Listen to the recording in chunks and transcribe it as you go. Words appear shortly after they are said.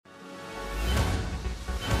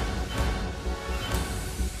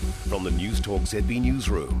From the Newstalk ZB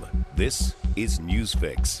Newsroom, this is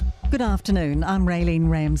Newsfix. Good afternoon, I'm Raylene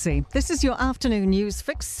Ramsey. This is your afternoon news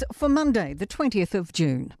fix for Monday, the 20th of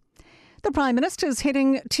June. The Prime Minister is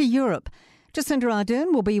heading to Europe. Jacinda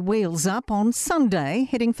Ardern will be wheels up on Sunday,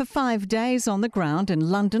 heading for 5 days on the ground in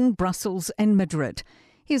London, Brussels and Madrid.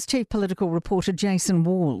 Here's Chief Political Reporter Jason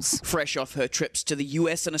Walls. Fresh off her trips to the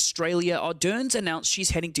US and Australia, Ardern's announced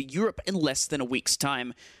she's heading to Europe in less than a week's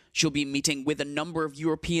time. She'll be meeting with a number of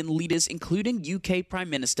European leaders, including UK Prime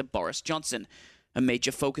Minister Boris Johnson. A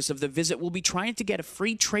major focus of the visit will be trying to get a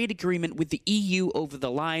free trade agreement with the EU over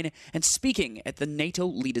the line and speaking at the NATO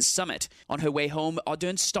Leaders Summit. On her way home,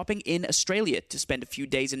 Ardern's stopping in Australia to spend a few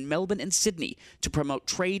days in Melbourne and Sydney to promote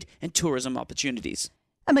trade and tourism opportunities.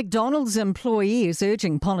 A McDonald's employee is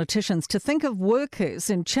urging politicians to think of workers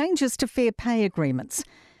and changes to fair pay agreements.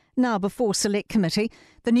 Now before Select Committee,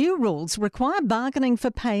 the new rules require bargaining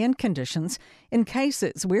for pay and conditions in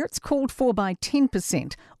cases where it's called for by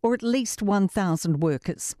 10% or at least 1,000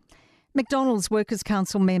 workers. McDonald's Workers'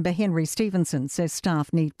 Council member Henry Stevenson says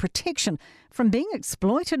staff need protection from being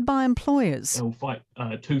exploited by employers. They'll fight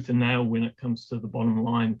tooth and nail when it comes to the bottom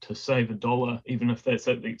line to save a dollar, even if that's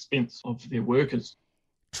at the expense of their workers.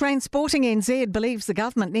 Transporting NZ believes the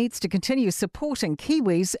government needs to continue supporting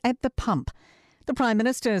Kiwis at the pump. The Prime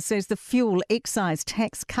Minister says the fuel excise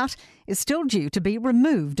tax cut is still due to be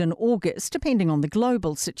removed in August, depending on the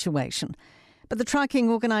global situation. But the trucking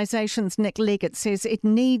organisation's Nick Leggett says it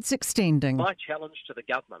needs extending. My challenge to the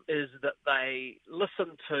government is that they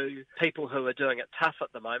listen to people who are doing it tough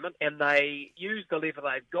at the moment and they use the lever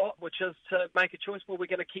they've got, which is to make a choice. Well, we're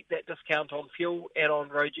going to keep that discount on fuel and on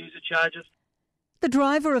road user charges. The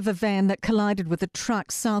driver of a van that collided with a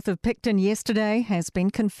truck south of Picton yesterday has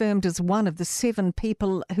been confirmed as one of the 7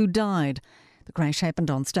 people who died. The crash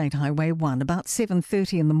happened on State Highway 1 about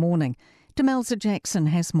 7:30 in the morning. Demelza Jackson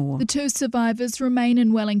has more. The 2 survivors remain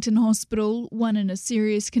in Wellington Hospital, one in a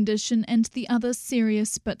serious condition and the other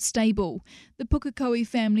serious but stable. The Pukekohe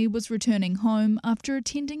family was returning home after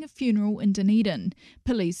attending a funeral in Dunedin.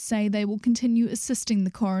 Police say they will continue assisting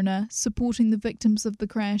the coroner, supporting the victims of the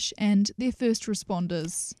crash and their first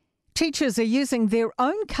responders. Teachers are using their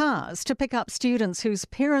own cars to pick up students whose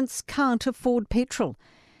parents can't afford petrol.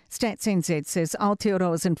 Stats NZ says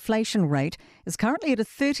Aotearoa's inflation rate is currently at a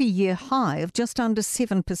 30-year high of just under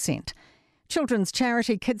 7%. Children's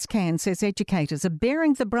charity KidsCan says educators are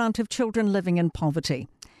bearing the brunt of children living in poverty.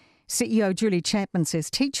 CEO Julie Chapman says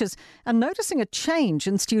teachers are noticing a change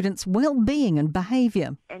in students' well-being and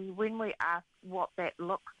behaviour. And when we asked what that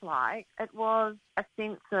looks like, it was a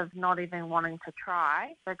sense of not even wanting to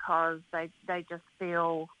try because they just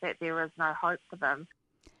feel that there is no hope for them.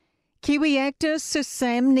 Kiwi actor Sir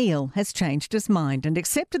Sam Neill has changed his mind and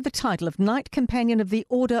accepted the title of Knight Companion of the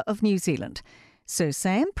Order of New Zealand. Sir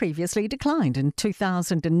Sam previously declined in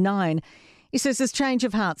 2009. He says his change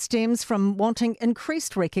of heart stems from wanting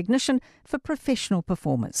increased recognition for professional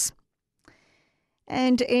performers.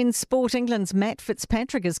 And in sport, England's Matt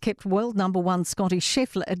Fitzpatrick has kept world number 1 Scotty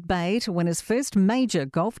Scheffler at bay to win his first major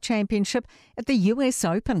golf championship at the US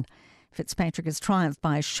Open. Fitzpatrick has triumphed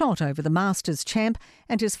by a shot over the Masters champ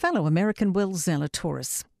and his fellow American Will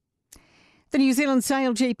Zalatoris. The New Zealand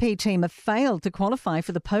Sail GP team have failed to qualify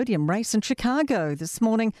for the podium race in Chicago this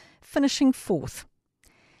morning, finishing 4th.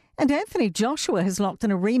 And Anthony Joshua has locked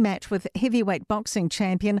in a rematch with heavyweight boxing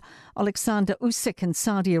champion Alexander Usyk in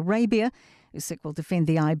Saudi Arabia. Usyk will defend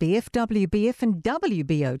the IBF, WBF and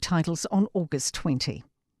WBO titles on August 20.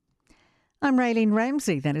 I'm Raylene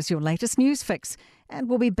Ramsey. That is your latest news fix. And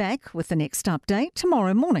we'll be back with the next update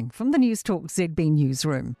tomorrow morning from the Newstalk ZB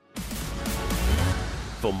Newsroom.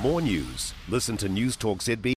 For more news, listen to Newstalk ZB.